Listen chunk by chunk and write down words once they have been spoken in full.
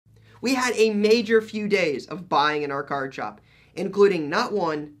We had a major few days of buying in our card shop, including not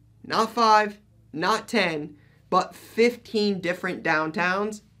 1, not 5, not 10, but 15 different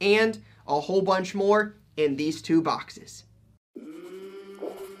downtowns and a whole bunch more in these 2 boxes.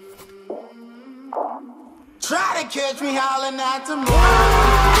 Try to catch me howling at the moon.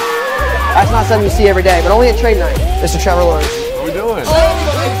 That's not something you see every day, but only at trade night. Mr. Trevor Lawrence. How we doing?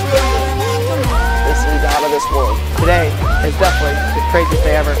 This is out of this world. Today is definitely the craziest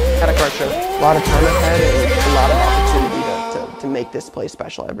day ever at a card show. A lot of time ahead and a lot of opportunity to make this place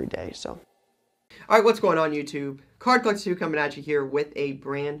special every day. So, all right, what's going on, YouTube? Card Collector 2 coming at you here with a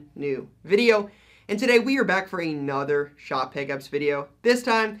brand new video. And today we are back for another shop pickups video. This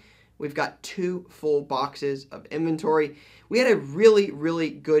time, we've got 2 full boxes of inventory. We had a really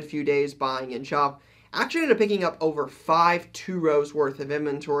good few days buying in shop. Actually ended up picking up over 5 2-rows worth of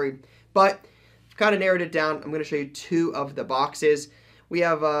inventory, but I've kind of narrowed it down. I'm going to show you 2 of the boxes. We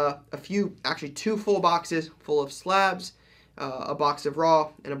have actually 2 full boxes full of slabs, a box of raw,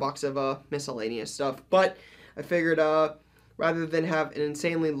 and a box of miscellaneous stuff. But I figured rather than have an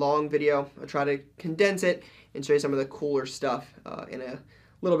insanely long video, I'll try to condense it and show you some of the cooler stuff in a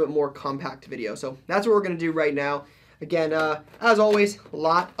little bit more compact video. So that's what we're going to do right now. Again, as always, a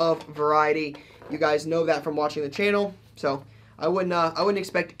lot of variety. You guys know that from watching the channel, so I wouldn't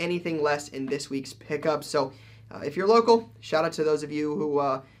expect anything less in this week's pickup. So if you're local, shout out to those of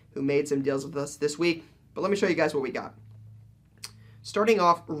you who made some deals with us this week. But let me show you guys what we got. Starting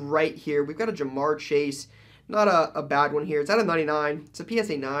off right here, we've got a Ja'Marr Chase. Not a bad one here. It's out of 99. It's a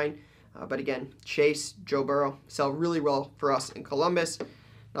PSA 9. But again, Chase, Joe Burrow sell really well for us in Columbus.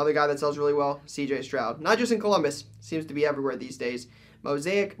 Another guy that sells really well, CJ Stroud. Not just in Columbus, seems to be everywhere these days.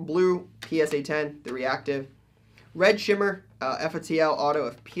 Mosaic Blue, PSA 10, the reactive. Red Shimmer, FATL auto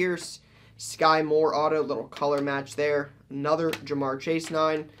of Pierce. Sky Moore auto, little color match there. Another Ja'Marr Chase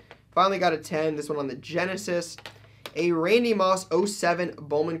 9. Finally got a 10, this one on the Genesis. A Randy Moss 07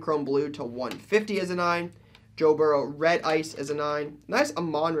 Bowman Chrome Blue to 150 as a 9. Joe Burrow Red Ice as a 9. Nice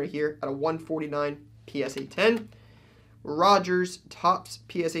Amon right here at a 149 PSA 10. Rodgers Topps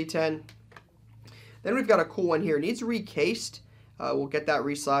PSA 10. Then we've got a cool one here. It needs recased. We'll get that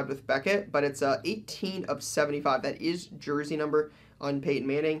reslabed with Beckett, but it's 18 of 75. That is jersey number on Peyton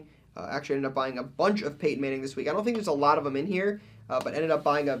Manning. Actually ended up buying a bunch of Peyton Manning this week. I don't think there's a lot of them in here, but ended up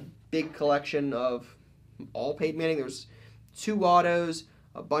buying a big collection of all Peyton Manning. There's 2 autos,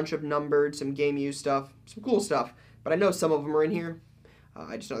 a bunch of numbered, some game use stuff, some cool stuff. But I know some of them are in here.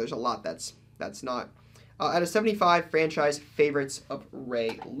 I just know there's a lot that's not. At a 75, franchise favorites of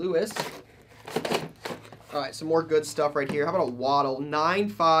Ray Lewis. All right, some more good stuff right here. How about a Waddle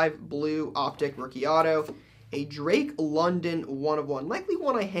 9.5 blue optic rookie auto? A Drake London 1 of 1. Likely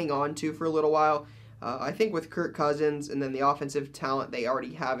one I hang on to for a little while. I think with Kirk Cousins and then the offensive talent they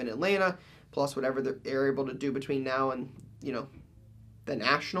already have in Atlanta, plus whatever they're able to do between now and, the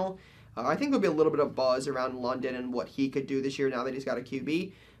National, I think there'll be a little bit of buzz around London and what he could do this year now that he's got a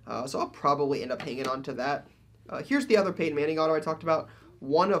QB. So I'll probably end up hanging on to that. Here's the other Peyton Manning auto I talked about.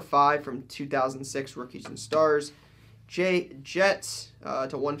 1 of 5 from 2006 Rookies and Stars. Jets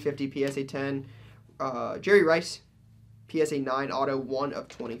to 150 PSA 10. Jerry Rice PSA 9 auto 1 of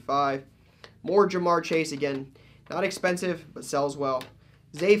 25. More Ja'Marr Chase again. Not expensive, but sells well.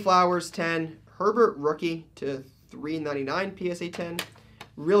 Zay Flowers 10. Herbert rookie to 399 PSA 10.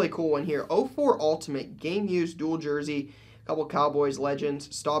 Really cool one here. 04 Ultimate game used dual jersey. Couple Cowboys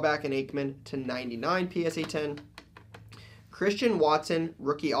legends. Staubach and Aikman to 99 PSA 10. Christian Watson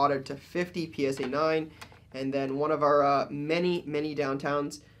rookie auto to 50 PSA 9. And then one of our many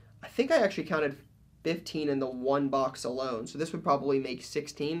downtowns. I think I actually counted 15 in the one box alone. So this would probably make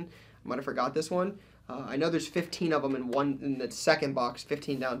 16. I might have forgot this one. I know there's 15 of them in the second box,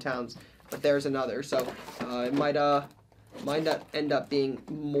 15 downtowns, but there's another. So it might end up being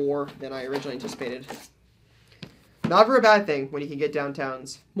more than I originally anticipated. Not for a bad thing when you can get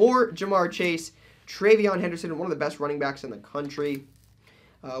downtowns. More Ja'Marr Chase, Travion Henderson, one of the best running backs in the country.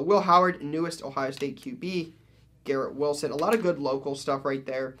 Will Howard, newest Ohio State QB. Garrett Wilson, a lot of good local stuff right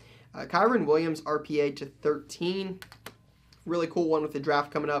there. Kyron Williams, RPA to 13. Really cool one with the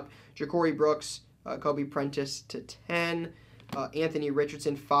draft coming up. Ja'Cory Brooks, Kobe Prentice to 10. Anthony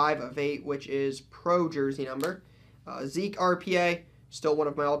Richardson, 5 of 8, which is pro jersey number. Zeke RPA, still one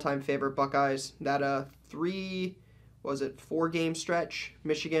of my all-time favorite Buckeyes. That 4-game stretch.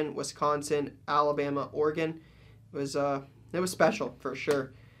 Michigan, Wisconsin, Alabama, Oregon. It was special for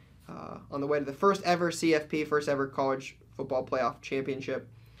sure. On the way to the first ever CFP, first ever college football playoff championship.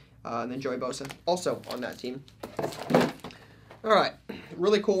 And then Joey Bosa, also on that team. All right,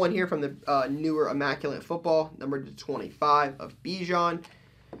 really cool one here from the newer Immaculate Football, number 25 of Bijan.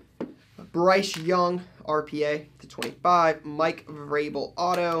 Bryce Young, RPA to 25. Mike Vrabel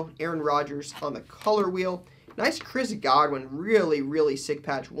auto. Aaron Rodgers on the color wheel. Nice Chris Godwin. Really, really sick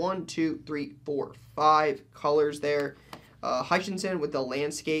patch. 1, 2, 3, 4, 5 colors there. Hutchinson with the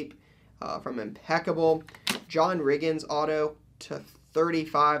landscape from Impeccable. John Riggins auto to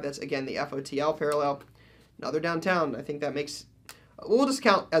 35. That's, again, the FOTL parallel. Another downtown. I think that makes... We'll just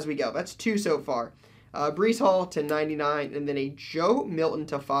count as we go. That's 2 so far. Breece Hall to 99, and then a Joe Milton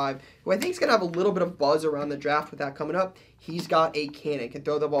to 5, who I think is going to have a little bit of buzz around the draft with that coming up. He's got a cannon, can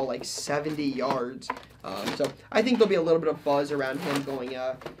throw the ball like 70 yards. So I think there'll be a little bit of buzz around him going,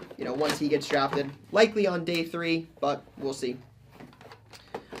 once he gets drafted. Likely on day 3, but we'll see.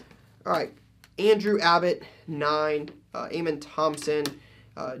 All right, Andrew Abbott, 9. Eamon Thompson,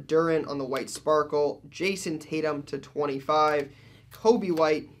 Duran on the white sparkle. Jason Tatum to 25. Kobe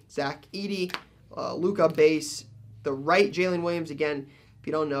White, Zach Edey. Luka Base, the right Jalen Williams. Again, if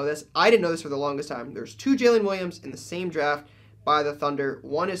you don't know this, I didn't know this for the longest time. There's 2 Jalen Williams in the same draft by the Thunder.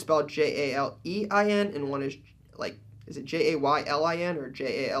 One is spelled J-A-L-E-I-N, and one is, is it J-A-Y-L-I-N or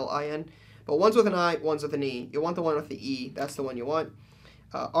J-A-L-I-N? But one's with an I, one's with an E. You want the one with the E. That's the one you want.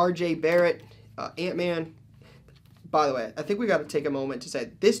 R.J. Barrett, Ant-Man. By the way, I think we got to take a moment to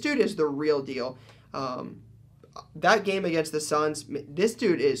say this dude is the real deal. That game against the Suns, this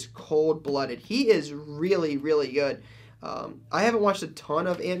dude is cold-blooded. He is really, really good. I haven't watched a ton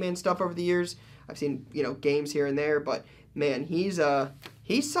of Ant-Man stuff over the years. I've seen, games here and there, but man, he's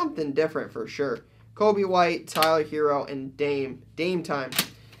something different for sure. Kobe White, Tyler Hero, and Dame time.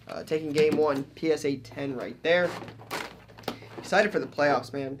 Taking game 1, PSA 10 right there. Excited for the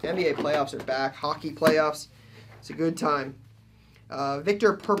playoffs, man. NBA playoffs are back. Hockey playoffs. It's a good time.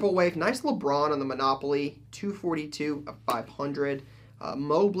 Victor Purple Wave, nice LeBron on the Monopoly, 242 of 500.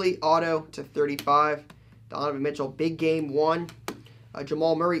 Mobley auto to 35. Donovan Mitchell, big game 1.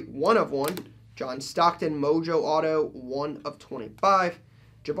 Jamal Murray, 1 of 1. John Stockton, Mojo auto, 1 of 25.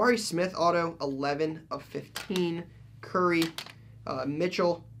 Jabari Smith auto, 11 of 15. Curry,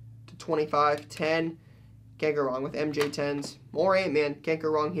 Mitchell to 25, 10. Can't go wrong with MJ 10s. More Ant-Man, can't go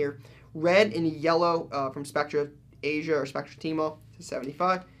wrong here. Red and yellow from Spectra Asia or Spectra Timo to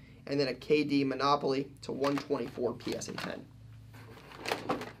 75, and then a KD Monopoly to 124 PSA 10.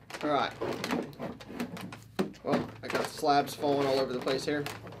 All right. Well, I got slabs falling all over the place here.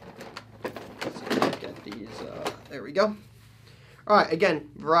 Let's see if I can get these. There we go. All right, again,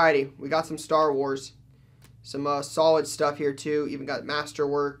 variety. We got some Star Wars, some solid stuff here too. Even got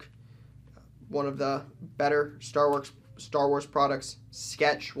Masterwork, one of the better Star Wars products.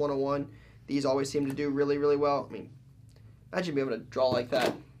 Sketch 101. These always seem to do really, really well. I mean, imagine being able to draw like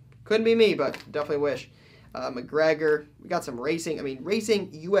that. Couldn't be me, but definitely wish. McGregor. We got some racing. I mean,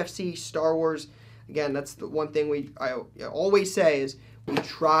 racing, UFC, Star Wars. Again, that's the one thing I always say is we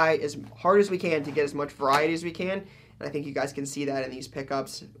try as hard as we can to get as much variety as we can. And I think you guys can see that in these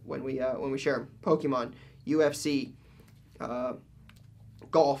pickups when we share them. Pokemon, UFC,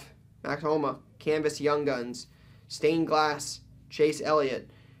 golf, Max Homa, Canvas Young Guns, Stained Glass, Chase Elliott,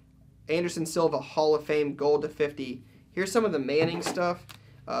 Anderson Silva, Hall of Fame, gold to 50. Here's some of the Manning stuff.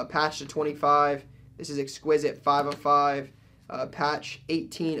 Patch to 25. This is exquisite, 5 of 5. Patch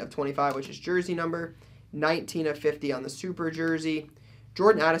 18 of 25, which is jersey number. 19 of 50 on the super jersey.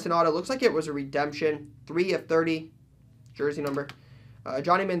 Jordan Addison auto. Looks like it was a redemption. 3 of 30, jersey number.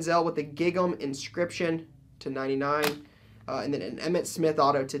 Johnny Manziel with the Gig'em inscription to 99. And then an Emmitt Smith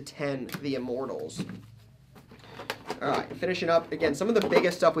auto to 10, the Immortals. All right, finishing up. Again, some of the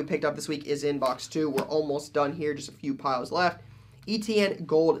biggest stuff we picked up this week is in box 2. We're almost done here, just a few piles left. ETN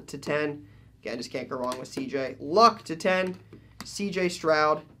gold to 10. Again, just can't go wrong with CJ. Luck to 10. CJ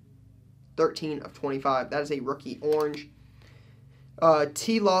Stroud, 13 of 25. That is a rookie orange.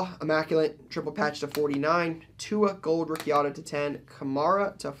 T-Law, immaculate, triple patch to 49. Tua, gold rookie auto to 10.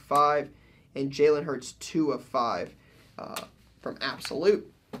 Kamara to 5. And Jalen Hurts, 2 of 5 from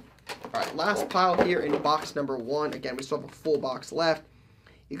Absolute. All right, last pile here in box number 1. Again, we still have a full box left.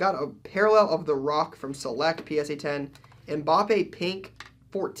 You got a parallel of The Rock from Select, PSA 10. Mbappe Pink,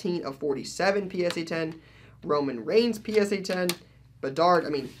 14 of 47, PSA 10. Roman Reigns, PSA 10. Bedard, I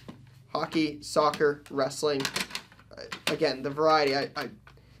mean, hockey, soccer, wrestling. Again, the variety,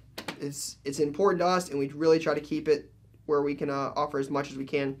 it's important to us, and we really try to keep it where we can offer as much as we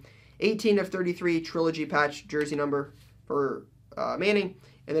can. 18 of 33, trilogy patch, jersey number for Manning.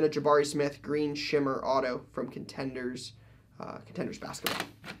 And then a Jabari Smith green shimmer auto from Contenders Basketball.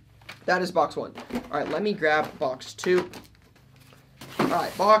 That is box 1. All right, let me grab box 2. All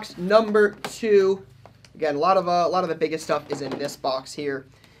right, box number 2. Again, a lot of the biggest stuff is in this box here.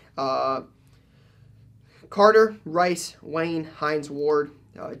 Carter, Rice, Wayne, Hines Ward,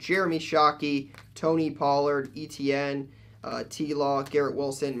 Jeremy Shockey, Tony Pollard, ETN, T-Law, Garrett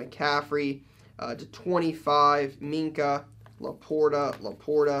Wilson, McCaffrey, to 25, Minka,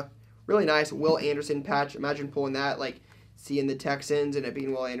 Laporta. Really nice Will Anderson patch. Imagine pulling that, like seeing the Texans and it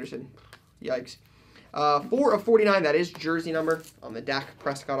being Will Anderson. Yikes. 4 of 49, that is jersey number on the Dak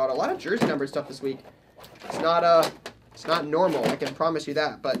Prescott auto. A lot of jersey number stuff this week. It's not normal, I can promise you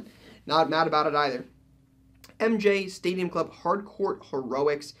that, but not mad about it either. MJ Stadium Club Hardcourt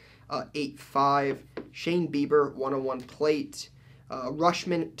Heroics, 8-5. Shane Bieber, 101 plate.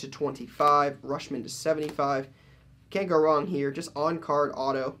 Rushman to 25. Rushman to 75. Can't go wrong here. Just on-card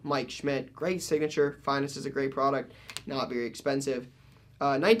auto. Mike Schmidt. Great signature. Finest is a great product. Not very expensive.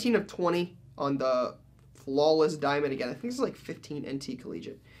 19 of 20 on the Flawless Diamond. Again, I think this is like 15 NT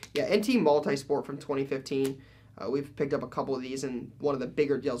Collegiate. Yeah, NT Multisport from 2015. We've picked up a couple of these in one of the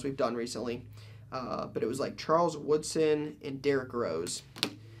bigger deals we've done recently. But it was like Charles Woodson and Derrick Rose.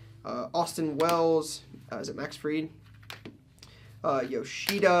 Austin Wells. Is it Max Fried?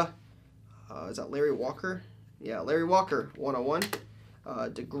 Yoshida. Is that Larry Walker? Yeah, Larry Walker, 101.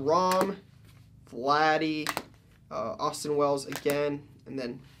 DeGrom. Vladdy. Austin Wells again. And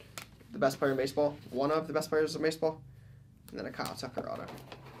then the best player in baseball. One of the best players in baseball. And then a Kyle Tucker auto.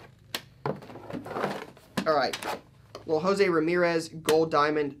 All right. Little Jose Ramirez, Gold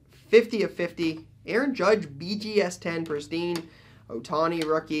Diamond, 50 of 50. Aaron Judge, BGS 10, Pristine. Otani,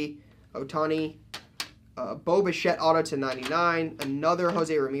 rookie. Otani. Bo Bichette auto to 99. Another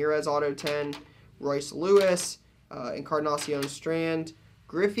Jose Ramirez auto 10. Royce Lewis. Encarnacion Strand.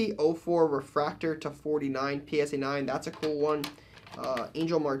 Griffey 04 Refractor to 49. PSA 9. That's a cool one.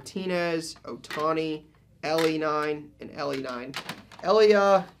 Angel Martinez. Otani. LE9 and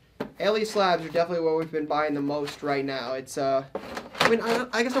LE9. LE slabs are definitely what we've been buying the most right now. It's I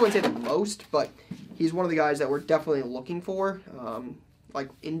guess I wouldn't say the most, but he's one of the guys that we're definitely looking for, like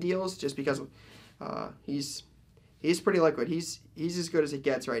in deals, just because he's pretty liquid. He's as good as it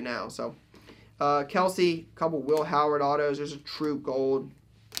gets right now. So Kelsey, a couple Will Howard autos. There's a True Gold,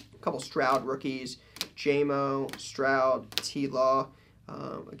 a couple Stroud rookies, JMO, Stroud, T-Law.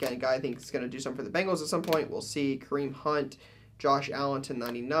 Again, a guy I think is going to do something for the Bengals at some point. We'll see. Kareem Hunt, Josh Allen to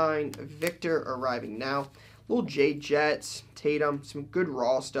 99. Victor arriving now. Little J Jets, Tatum, some good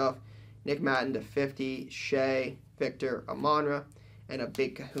raw stuff. Nick Madden to 50. Shea, Victor, Amonra, and a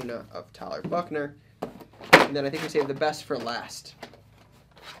big kahuna of Tyler Buckner. And then I think we saved the best for last.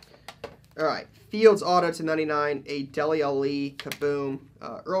 All right, Fields auto to 99. A Dele Ali, Kaboom.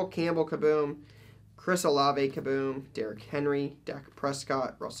 Earl Campbell, Kaboom. Chris Olave, Kaboom. Derrick Henry, Dak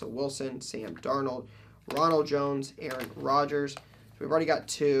Prescott, Russell Wilson, Sam Darnold, Ronald Jones, Aaron Rodgers. So we've already got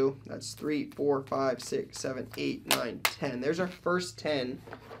 2. That's 3, 4, 5, 6, 7, 8, 9, 10. There's our first 10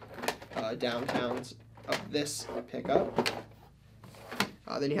 downtowns of this pickup.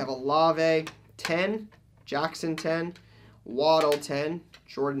 Then you have Olave, 10. Jackson, 10. Waddle, 10.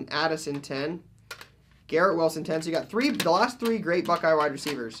 Jordan Addison, 10. Garrett Wilson, 10. So you got the last 3 great Buckeye wide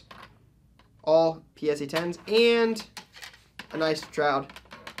receivers. All PSA 10s. And a nice Stroud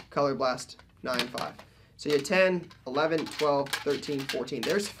Color Blast 9.5. So you have 10, 11, 12, 13, 14.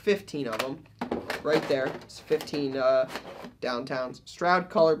 There's 15 of them right there. It's 15 downtowns. Stroud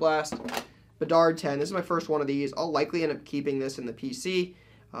Color Blast. Bedard 10. This is my first one of these. I'll likely end up keeping this in the PC.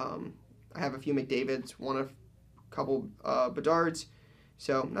 I have a few McDavids, a couple Bedards.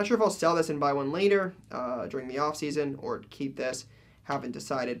 So I'm not sure if I'll sell this and buy one later during the offseason or keep this. Haven't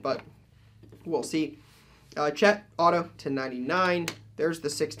decided, but we'll see. Chet Auto to 99. There's the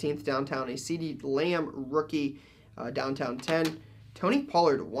 16th downtown. A CeeDee Lamb rookie downtown 10. Tony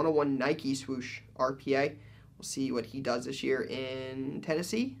Pollard 101 Nike swoosh RPA. We'll see what he does this year in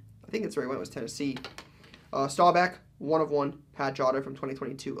Tennessee. I think that's where he went, was Tennessee. Staubach 1/1 patch auto from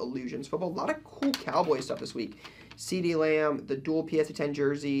 2022 Illusions Football. A lot of cool Cowboy stuff this week. CeeDee Lamb, the dual PSA 10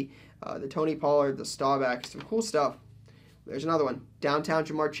 jersey, the Tony Pollard, the Staubach, some cool stuff. There's another one. Downtown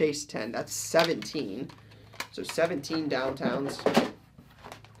Jamar Chase 10. That's 17. So 17 downtowns.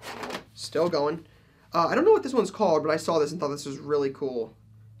 Still going. I don't know what this one's called, but I saw this and thought this was really cool.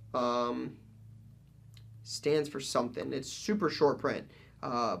 Stands for something. It's super short print.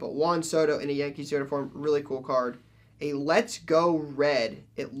 But Juan Soto in a Yankees uniform. Really cool card. A Let's Go Red.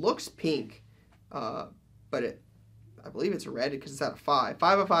 It looks pink, but I believe it's red because it's at a 5.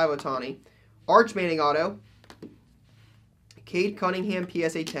 5/5 Otani. Arch Manning auto. Cade Cunningham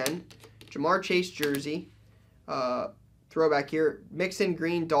PSA 10. Jamar Chase jersey. Throwback here. Mixon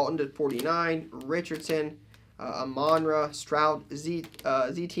Green Dalton to 49. Richardson. Amonra. Stroud Z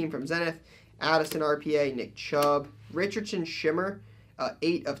team from Zenith. Addison RPA. Nick Chubb. Richardson Shimmer.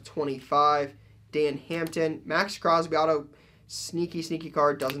 8/25. Dan Hampton. Max Crosby auto Sneaky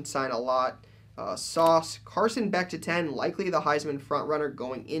card, doesn't sign a lot. Sauce, Carson Beck to 10, likely the Heisman frontrunner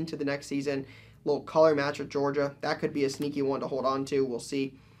going into the next season. Little color match with Georgia. That could be a sneaky one to hold on to. We'll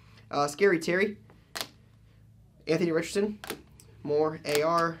see. Scary Terry, Anthony Richardson, more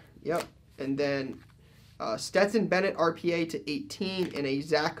AR, yep. And then Stetson Bennett RPA to 18 and a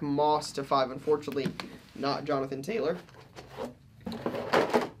Zach Moss to 5. Unfortunately, not Jonathan Taylor.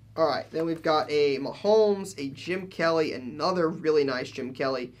 All right, then we've got a Mahomes, a Jim Kelly, another really nice Jim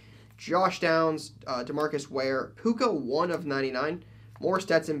Kelly, Josh Downs, DeMarcus Ware, Puka 1/99, more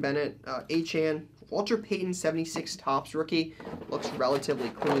Stetson Bennett, Achane, Walter Payton 76 Topps rookie, looks relatively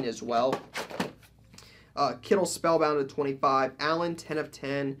clean as well. Kittle Spellbound to 25, Allen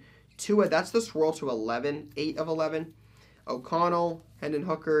 10/10, Tua, that's the swirl to 11, 8/11, O'Connell, Hendon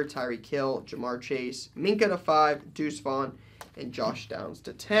Hooker, Tyreek Hill, Jamar Chase, Minka to 5, Deuce Vaughn, and Josh Downs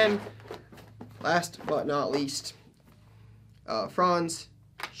to 10. Last but not least, Franz,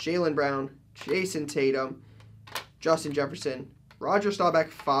 Jaylen Brown, Jason Tatum, Justin Jefferson, Roger Staubach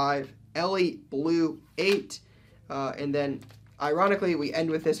 5, Ellie Blue 8, and then ironically we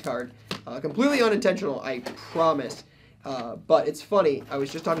end with this card. Completely unintentional, I promise. But it's funny. I was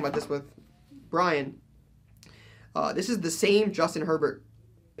just talking about this with Brian. This is the same Justin Herbert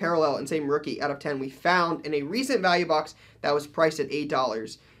parallel and same rookie out of 10 we found in a recent value box that was priced at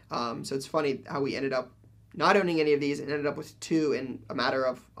 $8. So it's funny how we ended up not owning any of these and ended up with 2 in a matter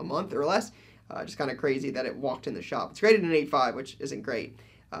of a month or less. Just kind of crazy that it walked in the shop. It's graded an 8.5, which isn't great.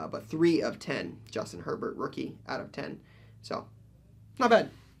 But 3/10 Justin Herbert rookie out of 10. So not bad.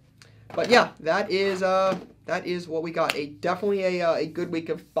 But yeah, that is what we got. Definitely a good week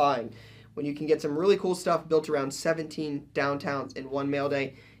of buying when you can get some really cool stuff built around 17 downtowns in one mail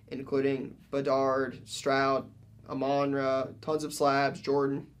day, including Bedard, Stroud, Amon-Ra, tons of slabs,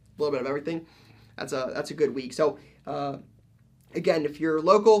 Jordan, a little bit of everything. That's a good week. So again, if you're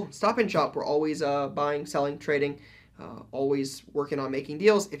local, stop and shop. We're always buying, selling, trading, always working on making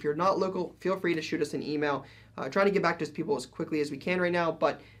deals. If you're not local, feel free to shoot us an email. Trying to get back to people as quickly as we can right now,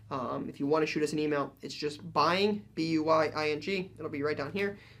 but if you want to shoot us an email, it's just buying, B-U-Y-I-N-G. It'll be right down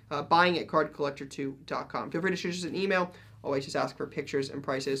here. Buying at cardcollector2.com. Feel free to shoot us an email. Always just ask for pictures and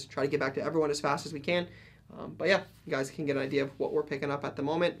prices. Try to get back to everyone as fast as we can. But yeah, you guys can get an idea of what we're picking up at the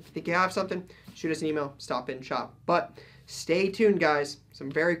moment. If you think you have something, shoot us an email, stop in, shop. But stay tuned, guys. Some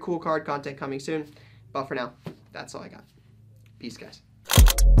very cool card content coming soon. But for now, that's all I got. Peace, guys.